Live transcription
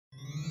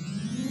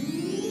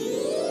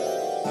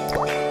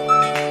Hi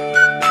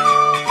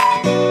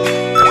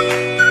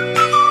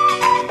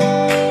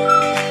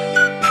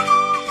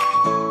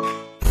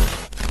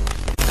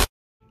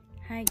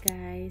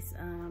guys,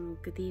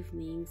 good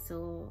evening.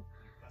 So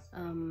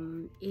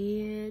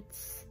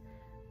it's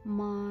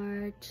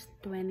March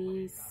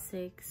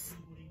 26,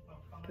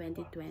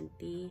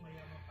 2020,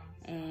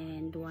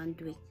 and 1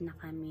 week na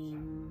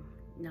kaming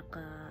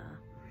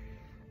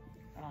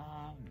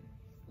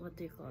what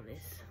do you call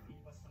this,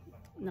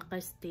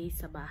 naka-stay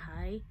sa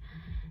bahay.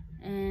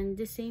 And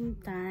the same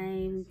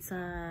time,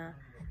 sa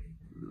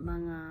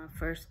mga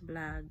first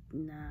vlog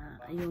na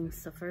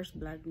sa first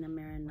vlog na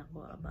meron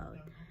ako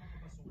about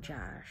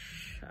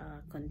Josh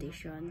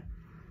condition,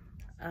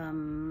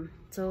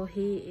 so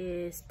he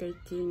is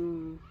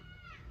taking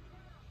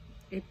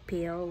a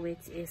pill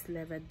which is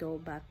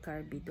levodopa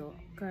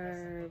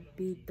carbidopa,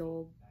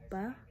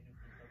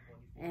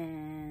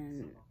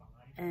 and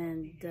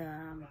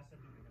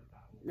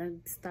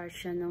nag-start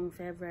siya nung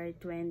February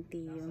 20,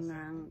 yung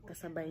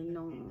kasabay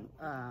nung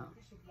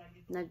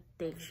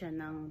nag-take siya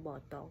ng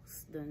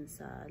botox dun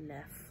sa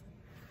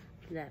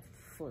left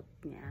foot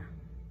niya.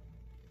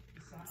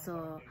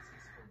 So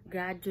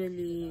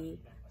gradually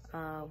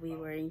we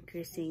were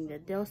increasing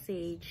the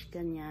dosage,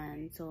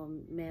 ganyan. So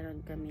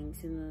meron kaming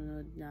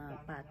sinunod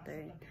na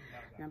pattern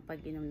ng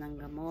pag-inom ng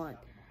gamot.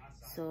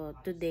 So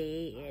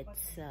today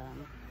it's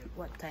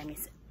what time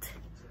is it?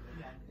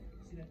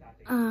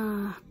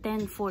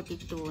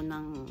 10:42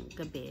 ng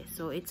gabi.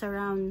 So it's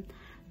around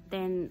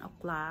 10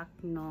 o'clock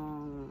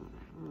nung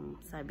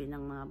sabi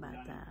ng mga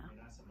bata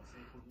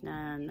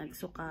na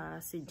nagsuka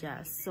si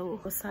Jazz.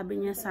 So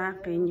sabi niya sa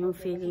akin, yung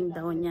feeling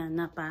daw niya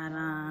na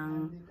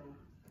parang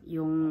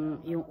yung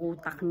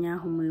utak niya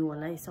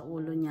humiwalay sa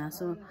ulo niya.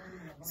 So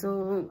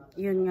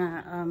yun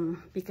nga,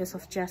 because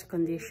of Jazz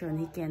condition,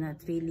 he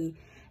cannot really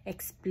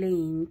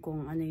explain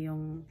kung ano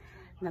yung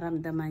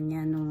naramdaman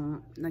niya nung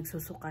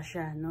nagsusuka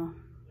siya, no?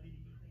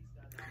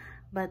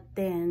 But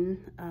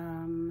then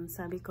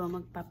sabi ko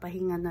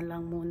magpapahinga na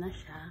lang muna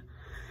siya.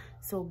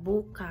 So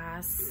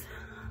bukas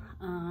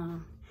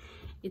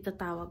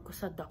itatawag ko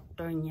sa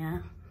doctor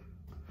niya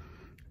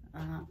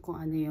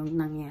kung ano yung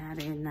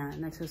nangyari na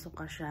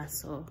nagsusuka siya.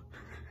 So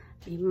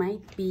we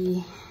might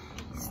be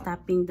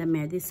stopping the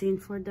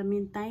medicine for the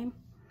meantime.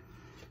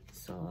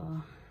 So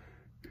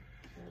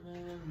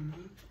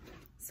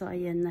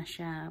ayan na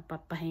siya,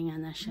 papahinga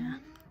na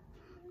siya,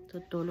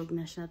 tutulog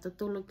na siya.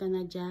 Tutulog ka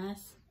na,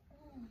 Jazz?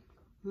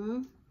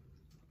 Ha?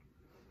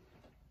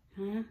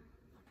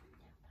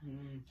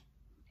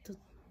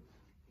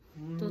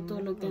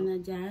 Tutulog ka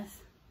na, Jazz?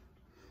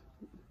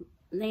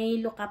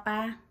 Nahihilo ka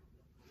pa?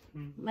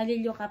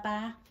 Malilyo ka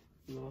pa?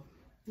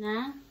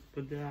 Na?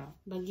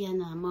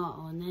 Bagyan na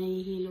mo. O,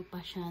 nahihilo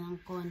pa siya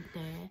ng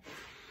konti.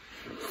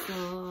 So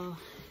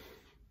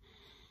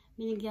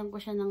binigyan ko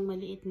siya ng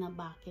maliit na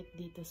bucket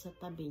dito sa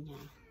tabi niya.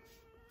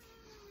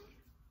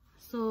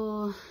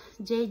 So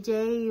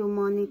JJ yung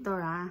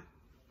monitor,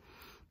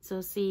 so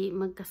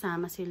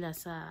magkasama sila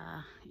sa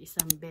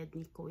isang bed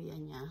ni kuya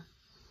niya.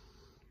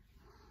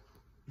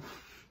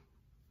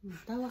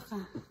 Tawa ka.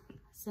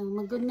 So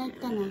mag-good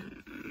night ka na.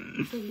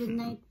 Say good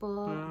night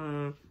po.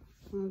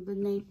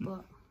 Good night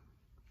po.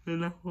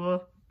 Ano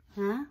po?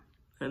 Ha?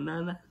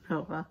 Ano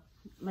ka?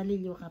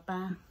 Maliliw ka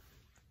pa.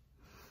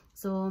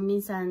 So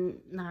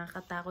minsan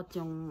nakakatakot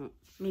yung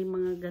may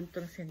mga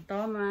ganitong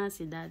sintomas.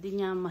 Si daddy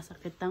niya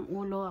masakit ang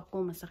ulo,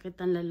 ako masakit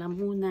ang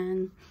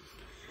lalamunan.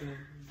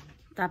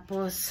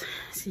 Tapos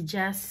si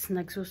Jazz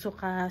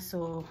nagsusuka,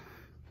 so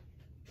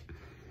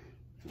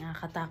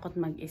nakakatakot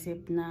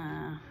mag-isip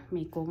na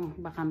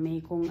baka may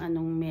kung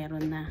anong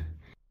meron na.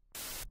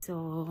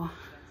 So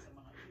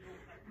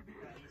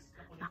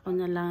ako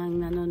na lang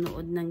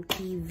nanonood ng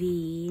TV.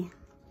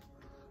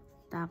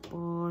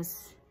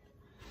 Tapos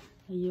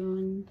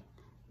ayun,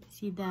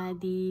 si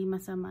daddy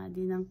masama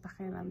din ang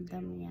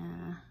pakiramdam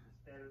niya.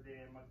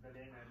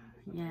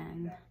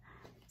 Yan.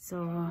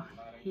 So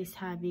he's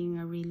having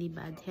a really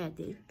bad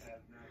headache.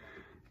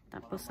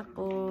 Tapos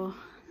ako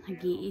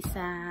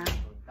nag-iisa,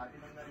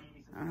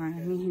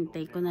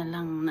 hinihintay ko na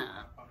lang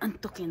na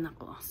antukin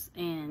ako,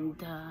 and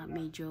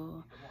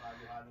medyo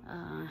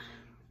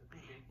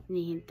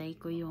hinihintay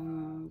ko yung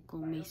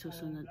kung may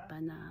susunod pa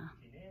na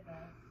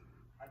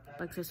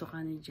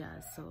pagsusuka ni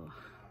Jazz. So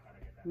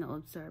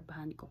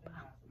na-obserbahan ko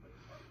pa.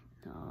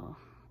 So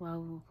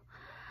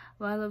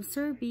while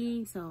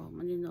observing, so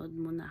maninood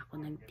muna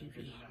ako ng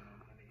TV.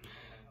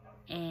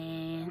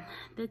 And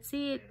that's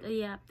it.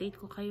 I-update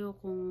ko kayo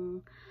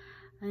kung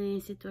ano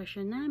yung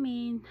sitwasyon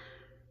namin.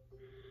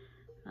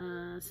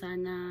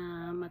 Sana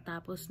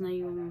matapos na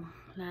yung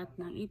lahat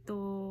ng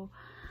ito,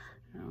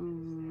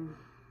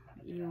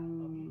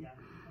 yung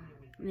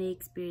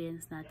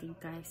na-experience nating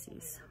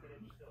crisis.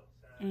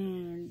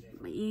 And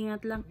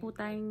maingat lang po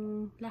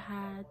tayong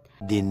lahat.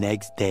 The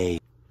next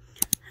day.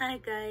 Hi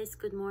guys,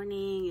 good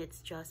morning. It's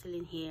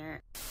Jocelyn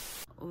here.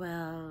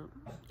 Well,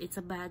 it's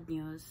a bad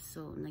news.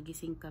 So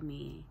nagising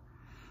kami.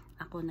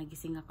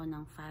 Nagising ako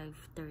ng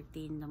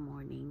 5:30 in the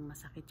morning.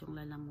 Masakit yung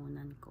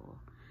lalamunan ko.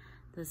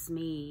 Tapos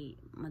may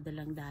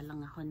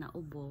madalang-dalang ako na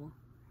ubo.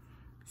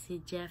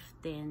 Si Jeff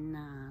din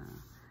na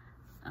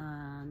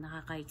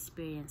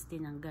nakaka-experience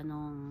din ng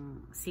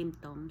ganong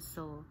symptoms.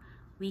 So,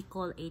 we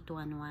call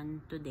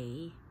 811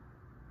 today.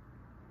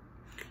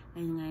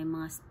 Ayun nga yung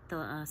mga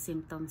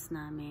symptoms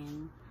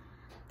namin.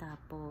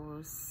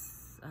 Tapos,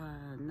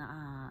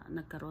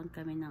 nagkaroon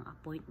kami ng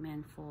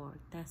appointment for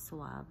test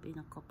swab in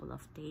a couple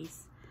of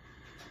days.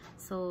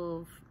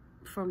 So,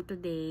 from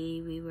today,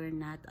 we were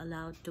not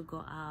allowed to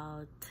go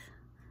out.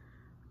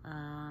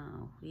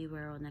 We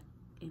were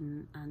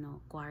in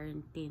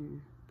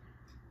quarantine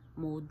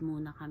mode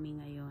muna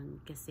kami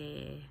ngayon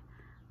kasi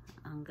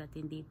hanggat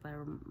hindi pa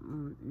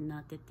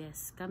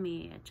natitest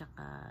kami at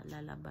saka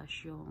lalabas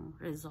yung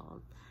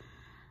result.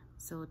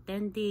 So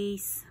 10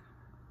 days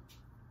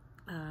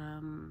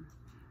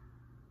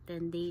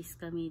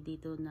kami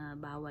dito na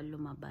bawal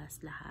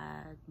lumabas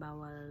lahat,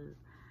 bawal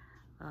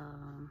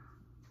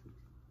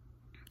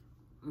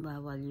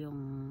yung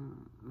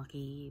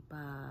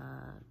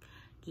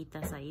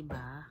makipagkita sa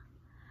iba.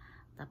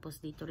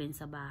 Tapos dito rin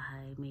sa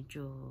bahay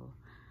medyo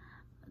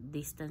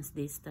distance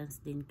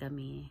din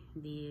kami.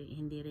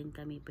 Hindi rin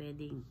kami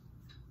pwedeng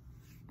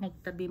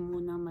magtabi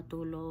muna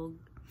matulog.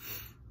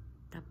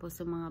 Tapos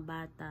yung mga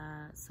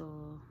bata,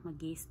 so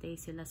mag-i-stay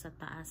sila sa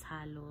taas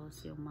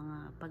halos. Yung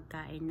mga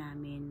pagkain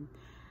namin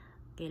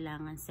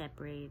kailangan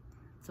separate.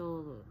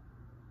 So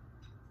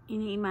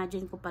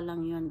ini-imagine ko pa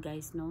lang yun,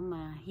 guys, no?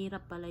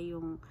 Mahirap pala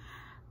yung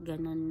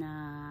ganun na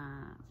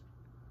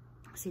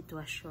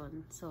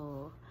sitwasyon.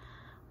 So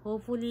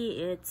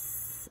hopefully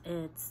it's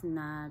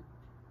not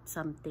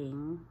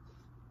something.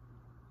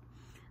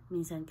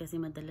 Minsan kasi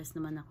madalas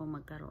naman ako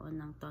magkaroon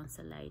ng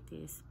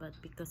tonsillitis, but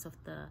because of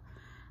the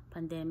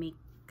pandemic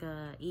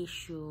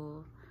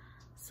issue,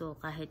 so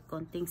kahit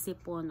konting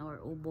sipon or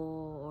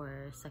ubo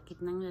or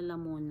sakit ng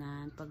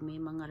lalamunan, pag may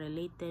mga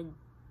related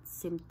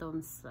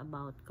symptoms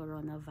about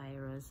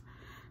coronavirus,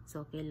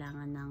 so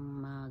kailangan nang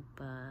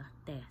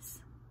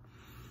magpa-test.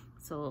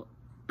 So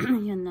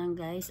yun lang,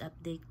 guys,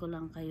 update ko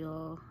lang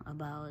kayo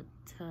about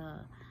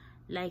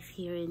life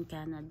here in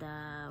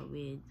Canada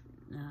with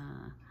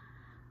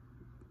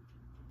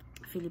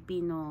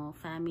Filipino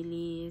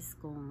families,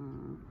 kung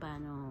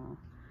paano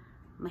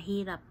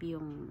mahirap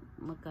yung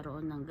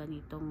magkaroon ng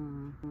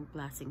ganitong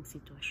klaseng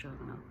sitwasyon,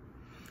 no?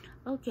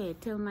 Okay,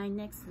 till my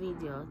next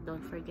video,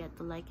 don't forget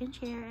to like and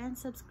share and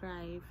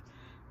subscribe.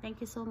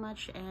 Thank you so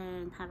much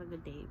and have a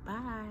good day.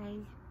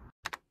 Bye!